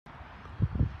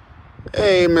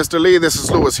Hey, Mr. Lee, this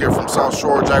is Lewis here from South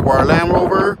Shore Jaguar Land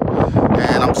Rover,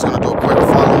 and I'm just going to do a quick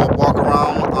follow-up walk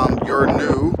around on your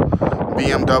new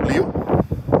BMW,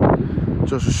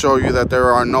 just to show you that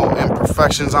there are no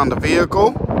imperfections on the vehicle,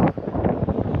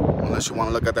 unless you want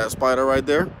to look at that spider right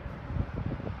there.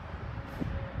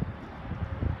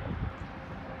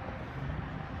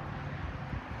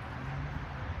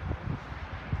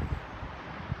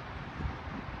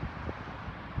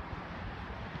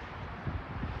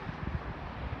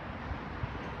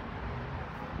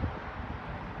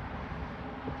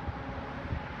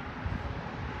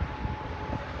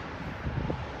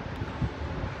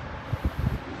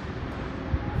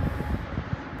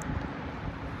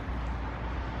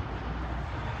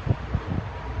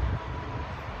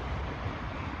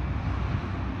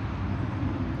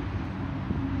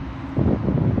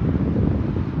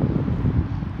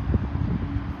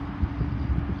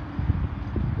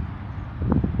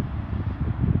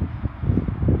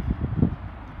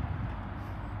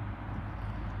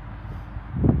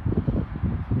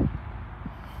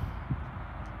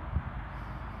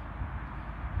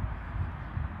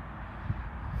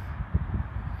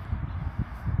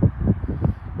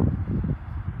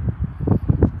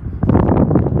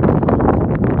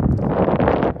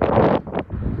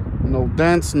 No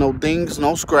dents, no dings,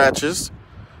 no scratches.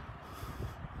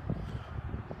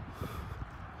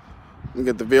 Let me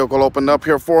get the vehicle opened up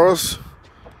here for us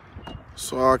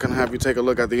so I can have you take a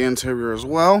look at the interior as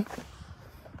well.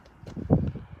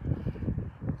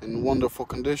 In wonderful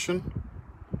condition.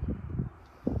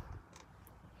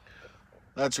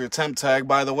 That's your temp tag,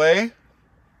 by the way.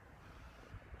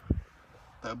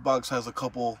 That box has a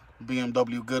couple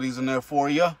BMW goodies in there for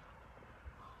you.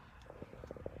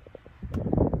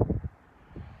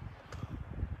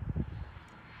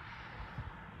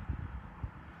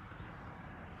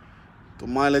 The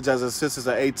mileage as it sits is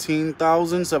at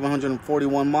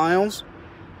 18,741 miles.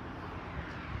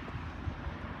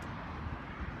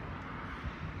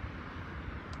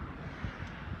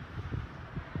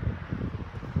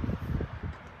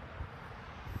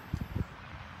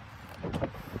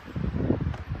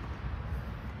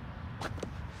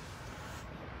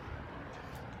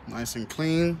 Nice and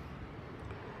clean.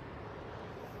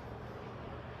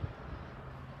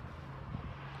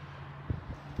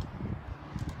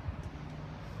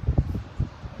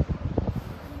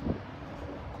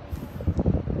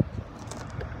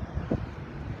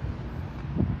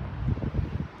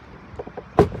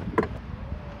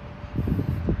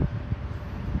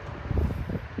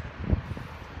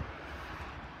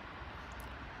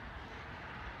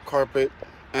 Carpet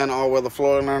and all-weather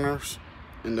floor liners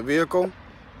in the vehicle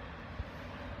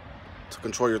to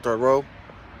control your third row.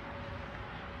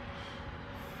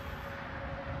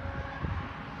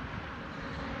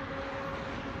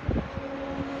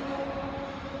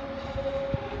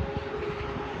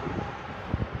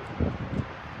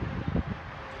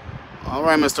 All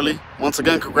right, Mr. Lee, once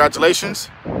again, congratulations.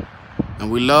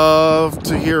 And we love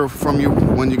to hear from you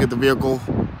when you get the vehicle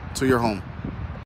to your home.